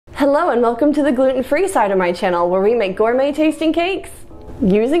Hello and welcome to the gluten-free side of my channel where we make gourmet tasting cakes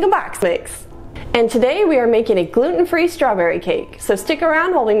using a box mix. And today we are making a gluten-free strawberry cake, so stick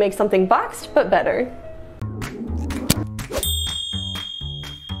around while we make something boxed but better.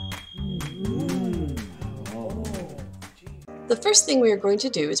 The first thing we are going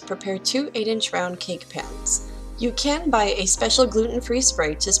to do is prepare two 8-inch round cake pans. You can buy a special gluten-free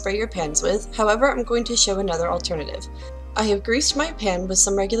spray to spray your pans with, however I'm going to show another alternative. I have greased my pan with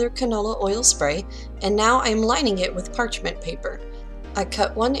some regular canola oil spray, and now I am lining it with parchment paper. I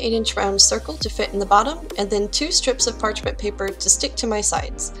cut one 8-inch round circle to fit in the bottom, and then 2 strips of parchment paper to stick to my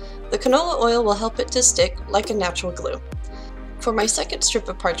sides. The canola oil will help it to stick like a natural glue. For my second strip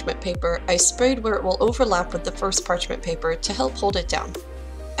of parchment paper, I sprayed where it will overlap with the first parchment paper to help hold it down.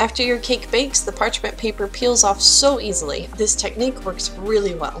 After your cake bakes, the parchment paper peels off so easily. This technique works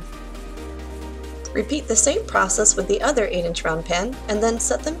really well. Repeat the same process with the other 8-inch round pan, and then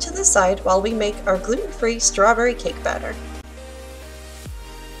set them to the side while we make our gluten-free strawberry cake batter.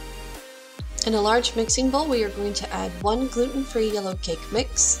 In a large mixing bowl, we are going to add 1 gluten-free yellow cake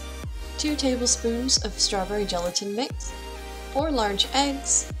mix, 2 tablespoons of strawberry gelatin mix, 4 large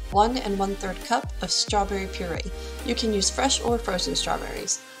eggs, 1 1/3 cup of strawberry puree. You can use fresh or frozen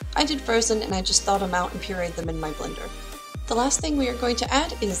strawberries. I did frozen and I just thawed them out and pureed them in my blender. The last thing we are going to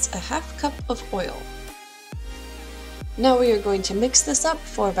add is a 1/2 cup of oil. Now we are going to mix this up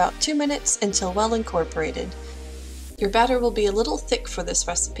for about 2 minutes until well incorporated. Your batter will be a little thick for this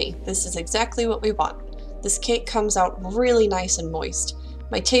recipe. This is exactly what we want. This cake comes out really nice and moist.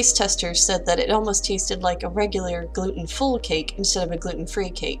 My taste tester said that it almost tasted like a regular gluten-full cake instead of a gluten-free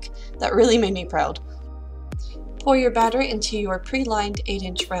cake. That really made me proud. Pour your batter into your pre-lined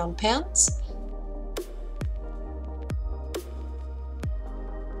 8-inch round pans.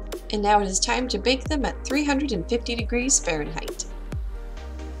 And now it is time to bake them at 350 degrees Fahrenheit.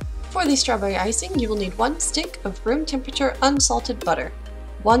 For the strawberry icing, you will need 1 stick of room temperature unsalted butter,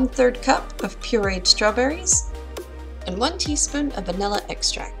 1/3 cup of pureed strawberries, and 1 teaspoon of vanilla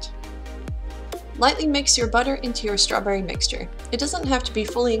extract. Lightly mix your butter into your strawberry mixture. It doesn't have to be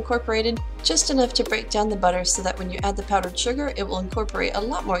fully incorporated, just enough to break down the butter so that when you add the powdered sugar, it will incorporate a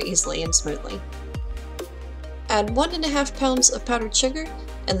lot more easily and smoothly. Add 1½ pounds of powdered sugar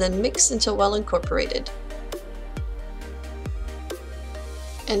and then mix until well incorporated.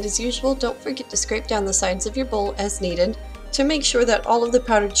 And as usual, don't forget to scrape down the sides of your bowl as needed to make sure that all of the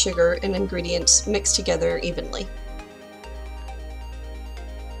powdered sugar and ingredients mix together evenly.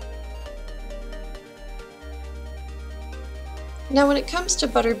 Now when it comes to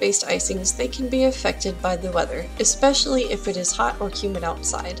butter-based icings, they can be affected by the weather, especially if it is hot or humid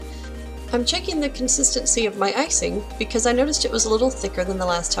outside. I'm checking the consistency of my icing because I noticed it was a little thicker than the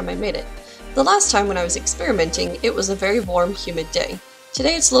last time I made it. The last time when I was experimenting, it was a very warm, humid day.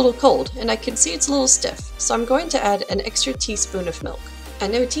 Today it's a little cold, and I can see it's a little stiff, so I'm going to add an extra teaspoon of milk. I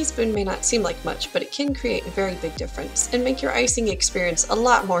know a teaspoon may not seem like much, but it can create a very big difference and make your icing experience a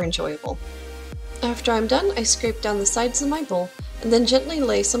lot more enjoyable. After I'm done, I scrape down the sides of my bowl and then gently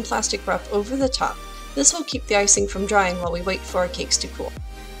lay some plastic wrap over the top. This will keep the icing from drying while we wait for our cakes to cool.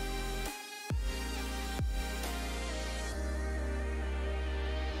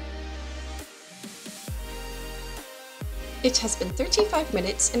 It has been 35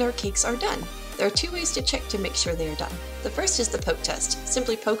 minutes and our cakes are done. There are 2 ways to check to make sure they are done. The first is the poke test.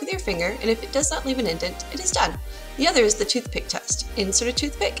 Simply poke with your finger, and if it does not leave an indent, it is done. The other is the toothpick test. Insert a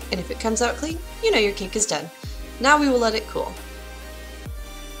toothpick, and if it comes out clean, you know your cake is done. Now we will let it cool.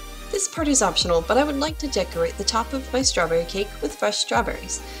 This part is optional, but I would like to decorate the top of my strawberry cake with fresh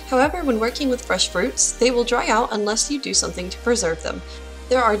strawberries. However, when working with fresh fruits, they will dry out unless you do something to preserve them.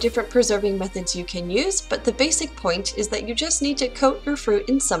 There are different preserving methods you can use, but the basic point is that you just need to coat your fruit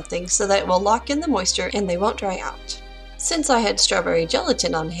in something so that it will lock in the moisture and they won't dry out. Since I had strawberry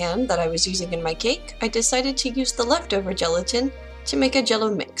gelatin on hand that I was using in my cake, I decided to use the leftover gelatin to make a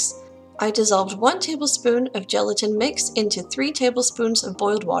jello mix. I dissolved 1 tablespoon of gelatin mix into 3 tablespoons of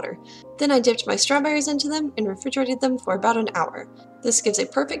boiled water. Then I dipped my strawberries into them and refrigerated them for about an hour. This gives a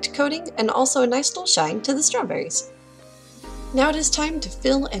perfect coating and also a nice little shine to the strawberries. Now it is time to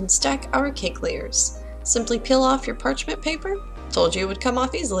fill and stack our cake layers. Simply peel off your parchment paper. Told you it would come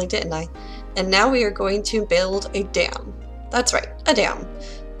off easily, didn't I? And now we are going to build a dam. That's right, a dam.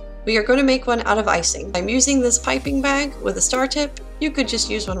 We are going to make one out of icing. I'm using this piping bag with a star tip. You could just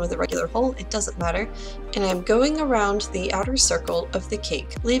use one with a regular hole, it doesn't matter. And I'm going around the outer circle of the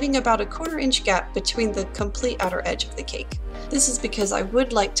cake, leaving about a 1/4 inch gap between the complete outer edge of the cake. This is because I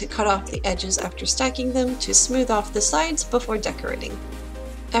would like to cut off the edges after stacking them to smooth off the sides before decorating.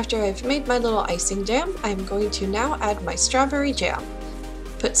 After I've made my little icing jam, I'm going to now add my strawberry jam.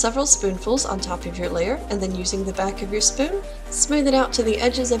 Put several spoonfuls on top of your layer, and then using the back of your spoon, smooth it out to the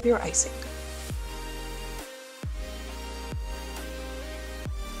edges of your icing.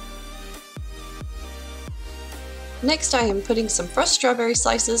 Next, I am putting some fresh strawberry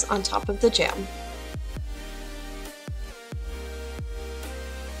slices on top of the jam.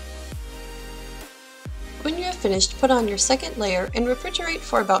 When you have finished, put on your second layer and refrigerate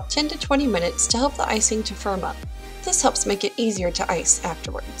for about 10 to 20 minutes to help the icing to firm up. This helps make it easier to ice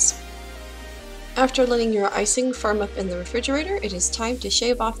afterwards. After letting your icing firm up in the refrigerator, it is time to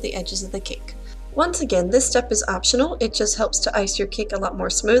shave off the edges of the cake. Once again, this step is optional, it just helps to ice your cake a lot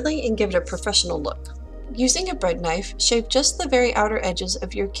more smoothly and give it a professional look. Using a bread knife, shave just the very outer edges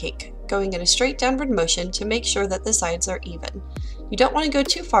of your cake, going in a straight downward motion to make sure that the sides are even. You don't want to go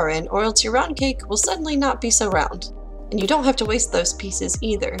too far in, or else your round cake will suddenly not be so round. And you don't have to waste those pieces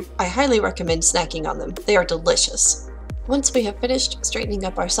either. I highly recommend snacking on them. They are delicious. Once we have finished straightening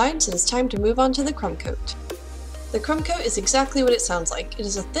up our sides, it is time to move on to the crumb coat. The crumb coat is exactly what it sounds like. It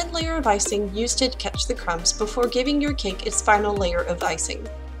is a thin layer of icing used to catch the crumbs before giving your cake its final layer of icing.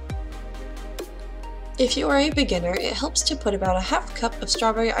 If you are a beginner, it helps to put about a half cup of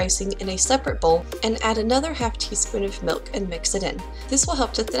strawberry icing in a separate bowl and add another half teaspoon of milk and mix it in. This will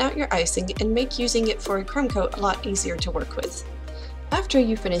help to thin out your icing and make using it for a crumb coat a lot easier to work with. After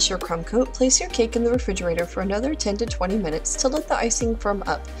you finish your crumb coat, place your cake in the refrigerator for another 10 to 20 minutes to let the icing firm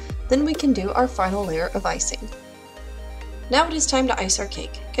up. Then we can do our final layer of icing. Now it is time to ice our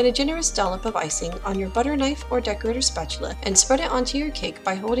cake. Get a generous dollop of icing on your butter knife or decorator spatula and spread it onto your cake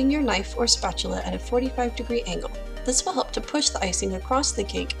by holding your knife or spatula at a 45-degree angle. This will help to push the icing across the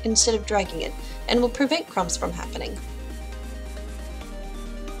cake instead of dragging it, and will prevent crumbs from happening.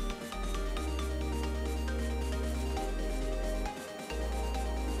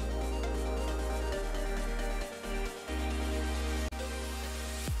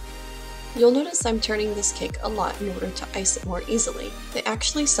 You'll notice I'm turning this cake a lot in order to ice it more easily. They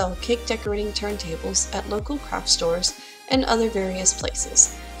actually sell cake decorating turntables at local craft stores and other various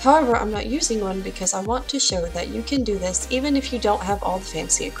places. However, I'm not using one because I want to show that you can do this even if you don't have all the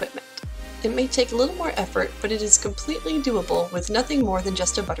fancy equipment. It may take a little more effort, but it is completely doable with nothing more than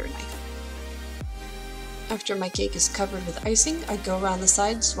just a butter knife. After my cake is covered with icing, I go around the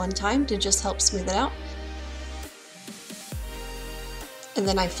sides one time to just help smooth it out. And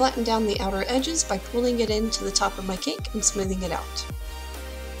then I flatten down the outer edges by pulling it into the top of my cake and smoothing it out.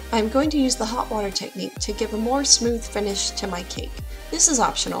 I'm going to use the hot water technique to give a more smooth finish to my cake. This is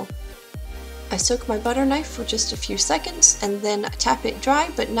optional. I soak my butter knife for just a few seconds and then tap it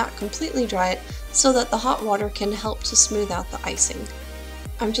dry but not completely dry it so that the hot water can help to smooth out the icing.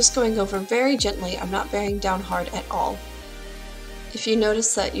 I'm just going over very gently, I'm not bearing down hard at all. If you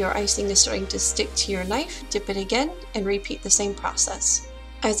notice that your icing is starting to stick to your knife, dip it again and repeat the same process.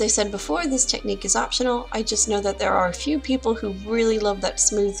 As I said before, this technique is optional. I just know that there are a few people who really love that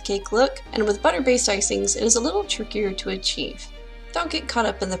smooth cake look, and with butter-based icings, it is a little trickier to achieve. Don't get caught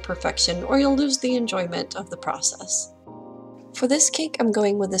up in the perfection or you'll lose the enjoyment of the process. For this cake, I'm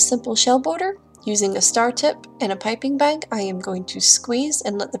going with a simple shell border. Using a star tip and a piping bag, I am going to squeeze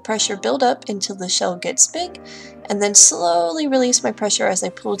and let the pressure build up until the shell gets big, and then slowly release my pressure as I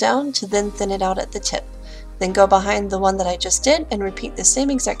pull down to then thin it out at the tip. Then go behind the one that I just did and repeat the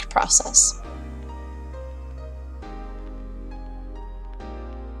same exact process.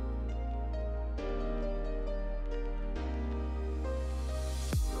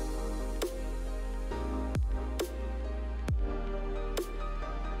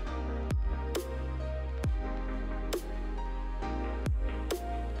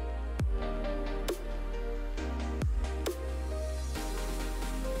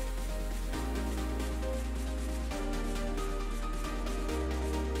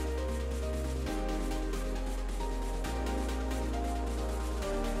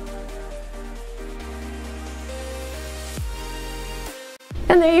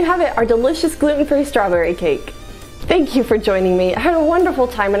 And there you have it, our delicious gluten-free strawberry cake. Thank you for joining me. I had a wonderful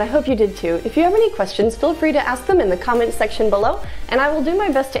time and I hope you did too. If you have any questions, feel free to ask them in the comments section below and I will do my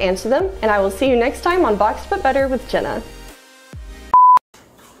best to answer them, and I will see you next time on Boxed But Better with Genna.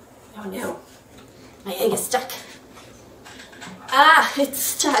 Oh no, my egg is stuck. Ah, it's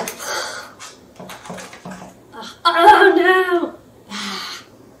stuck. Oh no!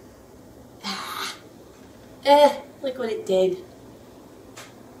 Look what it did.